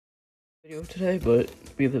Video today, but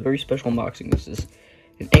we have a very special unboxing. This is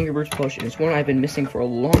an Angry Birds plush, and it's one I've been missing for a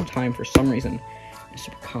long time for some reason. It's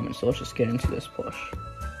super common, so let's just get into this plush.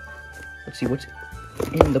 Let's see what's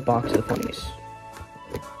in the box of the funnies.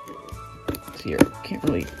 Let's see here. Can't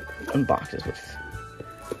really unbox this with,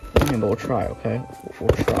 but we'll try, okay? We'll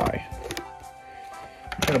try.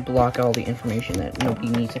 I'm trying to block out all the information that nobody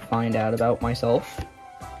needs to find out about myself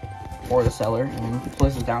or the seller, and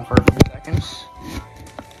place this down for a few seconds.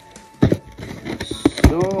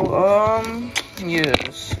 So, yeah,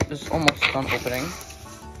 this is almost done opening.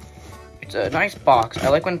 It's a nice box. I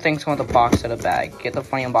like when things come with a box at a bag. Get the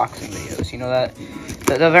funny unboxing videos, you know that?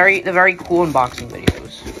 The very cool unboxing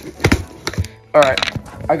videos. Alright,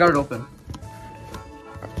 I got it open.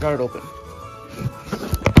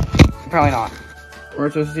 Probably not.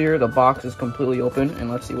 Right, so here, the box is completely open,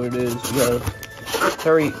 and let's see what it is. We have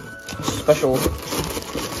very special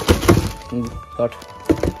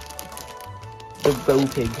the Bo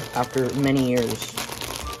Pig after many years.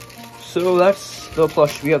 So that's the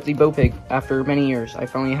plush. We have the Bo Pig after many years. I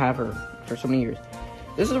finally have her for so many years.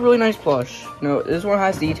 This is a really nice plush. No, this one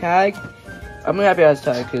has the tag. I'm really happy it has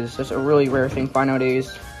tag because that's a really rare thing to find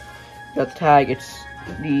nowadays. Got the tag. It's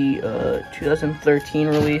the 2013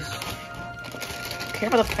 release. I care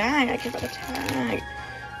about the tag. I care about the tag.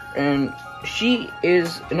 And she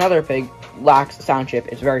is another pig. Lacks sound chip.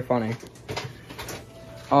 It's very funny.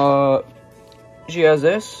 She has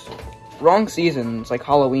this. Wrong season. It's like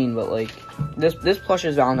Halloween, but like this plush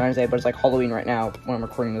is Valentine's Day, but it's like Halloween right now when I'm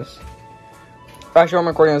recording this. Actually, I'm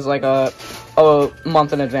recording this like a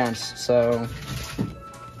month in advance. So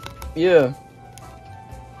yeah,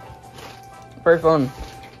 very fun.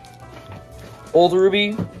 Old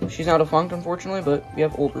Ruby. She's now defunct, unfortunately, but we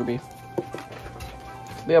have Old Ruby.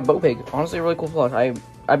 We have Bo Pig. Honestly, a really cool plush.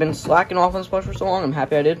 I've been slacking off on this plush for so long. I'm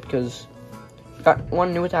happy I did because I got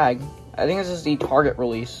one new tag. I think this is the Target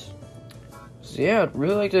release. So yeah, I'd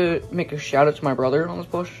really like to make a shout out to my brother on this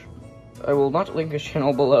push. I will not link his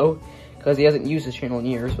channel below because he hasn't used his channel in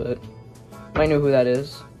years, but I know who that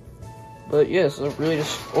is. But yeah, so really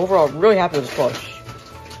just overall really happy with this push.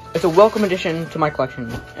 It's a welcome addition to my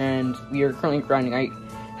collection, and we are currently grinding. I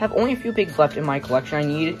have only a few pigs left in my collection I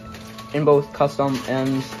need in both custom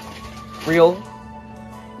and real,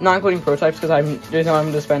 not including prototypes because there's no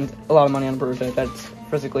time to spend a lot of money on a prototype. That's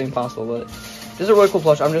physically impossible, but this is a really cool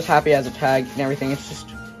plush. I'm just happy as a tag and everything. It's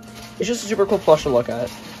just a super cool plush to look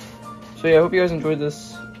at. So yeah, I hope you guys enjoyed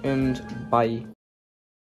this, and bye.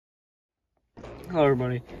 Hello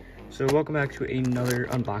everybody. So welcome back to another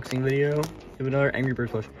unboxing video of another Angry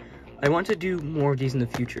Birds plush. I want to do more of these in the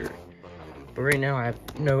future, but right now I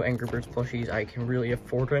have no Angry Birds plushies I can really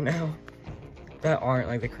afford right now that aren't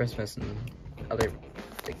like the Christmas and other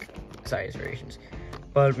like size variations.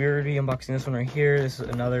 But we're going to be unboxing this one right here. This is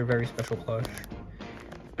another very special plush.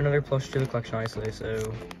 Another plush to the collection, honestly.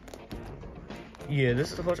 So, yeah,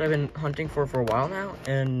 this is the plush I've been hunting for a while now,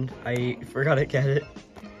 and I forgot to get it.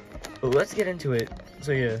 But let's get into it.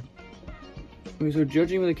 So, yeah. Okay, so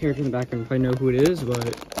judging by the character in the background, if I know who it is, but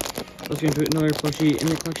let's get into it. Another plushie in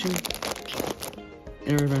the collection.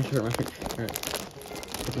 And we're going to start my screen.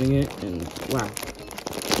 Alright. Opening it, and wow.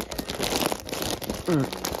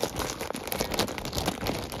 Alright.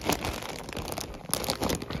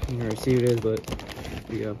 You can already see who it is, but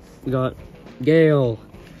here we go. We got Gale.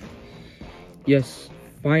 Yes,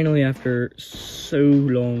 finally, after so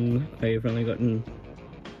long, I've finally gotten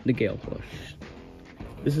the Gale plush.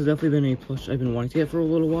 This has definitely been a plush I've been wanting to get for a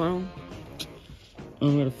little while.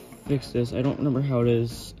 I'm gonna fix this. I don't remember how it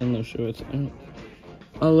is in the show.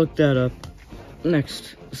 I'll look that up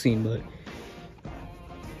next scene, but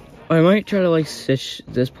I might try to like stitch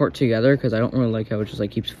this part together because I don't really like how it just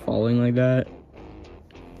like keeps falling like that.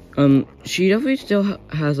 She definitely still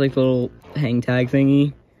has like the little hang tag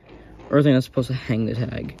thingy, or a thing that's supposed to hang the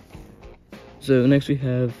tag. So next we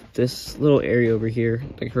have this little area over here,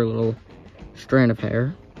 like her little strand of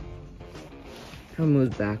hair. I'll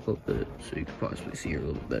move back a little bit so you can possibly see her a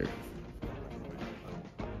little bit better.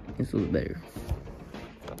 It's a little better.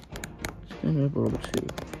 Stand up a little bit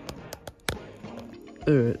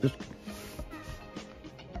too.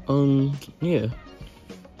 Alright, yeah.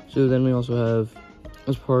 So then we also have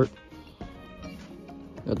this part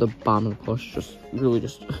at the bottom of the plush, just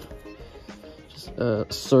a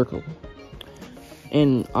circle.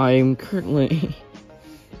 And I'm currently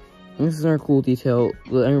this is our cool detail,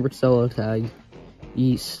 the Angry Birds Stella tag.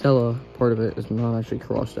 The Stella part of it is not actually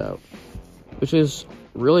crossed out, which is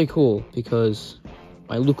really cool because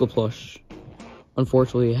my Luca plush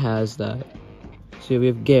unfortunately has that. So we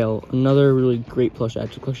have Gale, another really great plush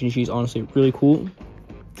add to the collection. She's honestly really cool.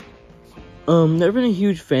 Never been a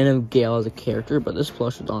huge fan of Gale as a character, but this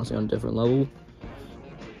plush is honestly on a different level.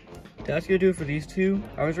 That's gonna do it for these two.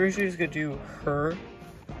 I was originally just gonna do her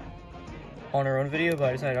on her own video, but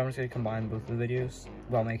I decided I'm just gonna combine both of the videos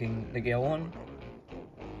while making the Gale one.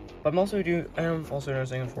 But I am also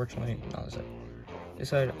noticing, unfortunately, not this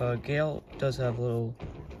side, Gale does have a little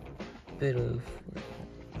bit of,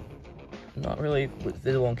 not really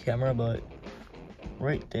visible on camera, but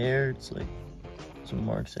right there, it's like some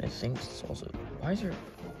marks. I think it's also, why is there,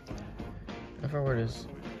 I forgot where it is.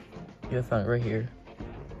 Yeah, I found it right here.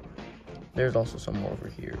 There's also some more over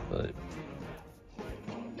here, but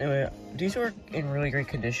anyway, these are in really great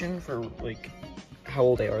condition for like how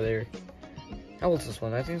old they are. There. How old is this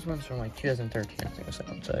one? I think this one's from like 2013. I think it's like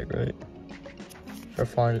on tag, right? Try to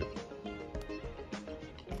find it.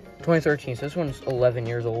 2013. So this one's 11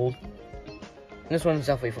 years old. And this one's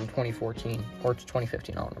definitely from 2014 or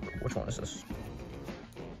 2015. I don't remember. Which one is this?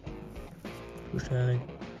 Push tag.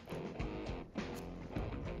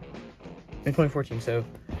 In 2014. So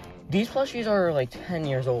these plushies are like 10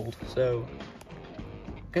 years old. So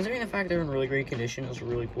considering the fact they're in really great condition, it's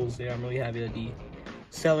really cool to see. I'm really happy that the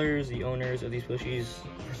sellers, the owners of these plushies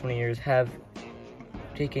for so many years have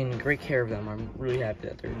taken great care of them. I'm really happy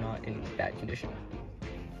that they're not in bad condition.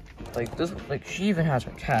 Like this, like she even has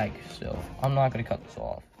her tag still. I'm not gonna cut this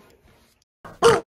off.